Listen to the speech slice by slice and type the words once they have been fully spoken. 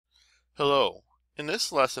Hello. In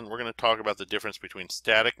this lesson, we're going to talk about the difference between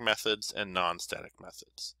static methods and non-static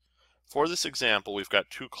methods. For this example, we've got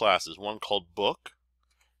two classes, one called book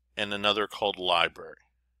and another called library.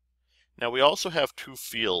 Now we also have two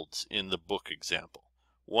fields in the book example.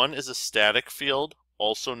 One is a static field,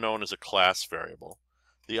 also known as a class variable.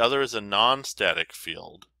 The other is a non-static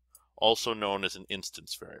field, also known as an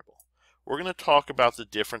instance variable. We're going to talk about the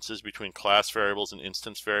differences between class variables and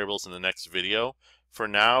instance variables in the next video. For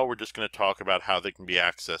now, we're just going to talk about how they can be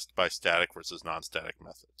accessed by static versus non-static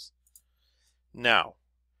methods. Now,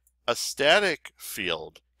 a static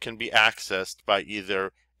field can be accessed by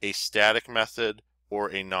either a static method or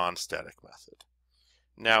a non-static method.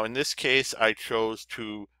 Now, in this case, I chose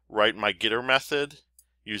to write my getter method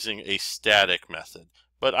using a static method,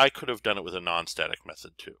 but I could have done it with a non-static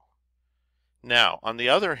method too. Now, on the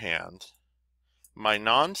other hand, my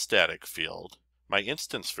non-static field, my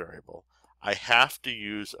instance variable, I have to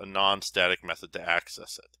use a non-static method to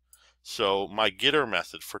access it. So my getter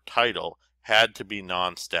method for title had to be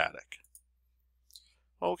non-static.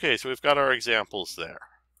 Okay, so we've got our examples there.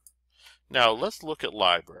 Now let's look at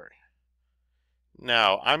library.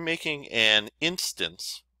 Now I'm making an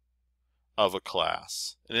instance of a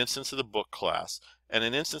class, an instance of the book class, and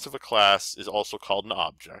an instance of a class is also called an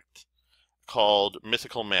object, called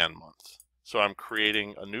Mythical Man Month. So I'm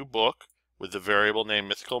creating a new book with the variable name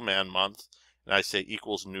Mythical Man Month, and I say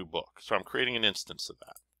equals new book. So I'm creating an instance of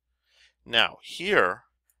that. Now here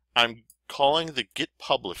I'm calling the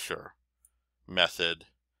getPublisher method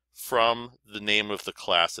from the name of the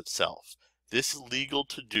class itself. This is legal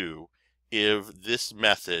to do if this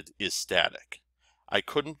method is static. I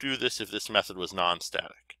couldn't do this if this method was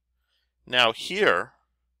non-static. Now here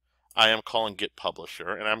I am calling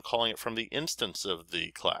getPublisher, and I'm calling it from the instance of the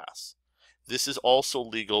class. This is also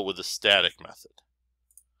legal with a static method.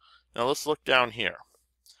 Now let's look down here.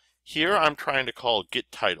 Here I'm trying to call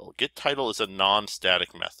getTitle. GetTitle is a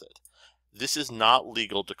non-static method. This is not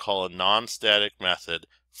legal to call a non-static method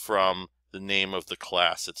from the name of the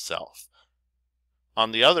class itself.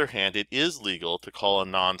 On the other hand, it is legal to call a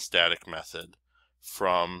non-static method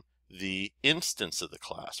from the instance of the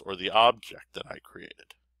class, or the object that I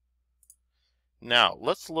created. Now,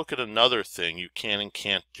 let's look at another thing you can and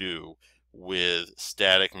can't do with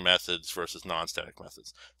static methods versus non-static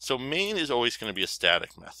methods. So main is always going to be a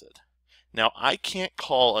static method. Now, I can't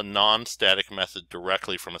call a non-static method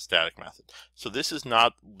directly from a static method. So this is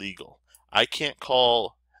not legal. I can't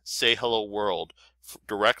call say hello world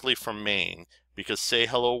directly from main because say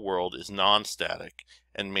hello world is non-static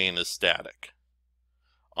and main is static.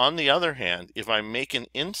 On the other hand, if I make an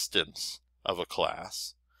instance of a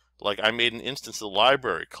class, like I made an instance of the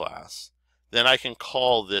library class, then I can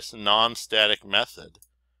call this non-static method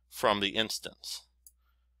from the instance.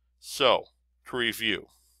 So, to review,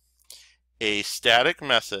 a static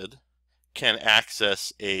method can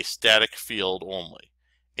access a static field only.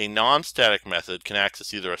 A non-static method can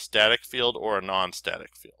access either a static field or a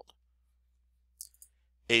non-static field.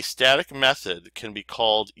 A static method can be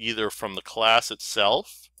called either from the class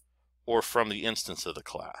itself or from the instance of the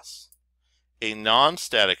class. A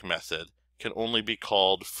non-static method can only be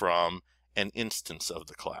called from an instance of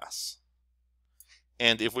the class.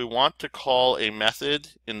 And if we want to call a method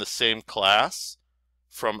in the same class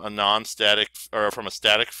from a non-static or from a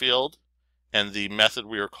static field, and the method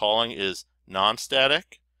we are calling is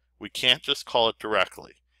non-static, we can't just call it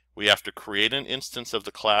directly. We have to create an instance of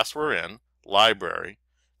the class we're in, library,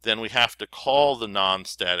 then we have to call the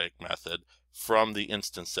non-static method from the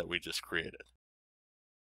instance that we just created.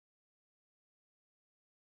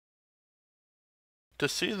 To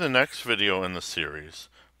see the next video in the series,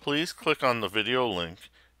 please click on the video link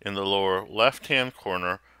in the lower left-hand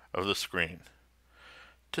corner of the screen.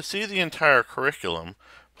 To see the entire curriculum,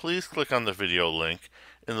 please click on the video link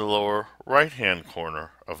in the lower right-hand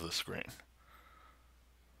corner of the screen.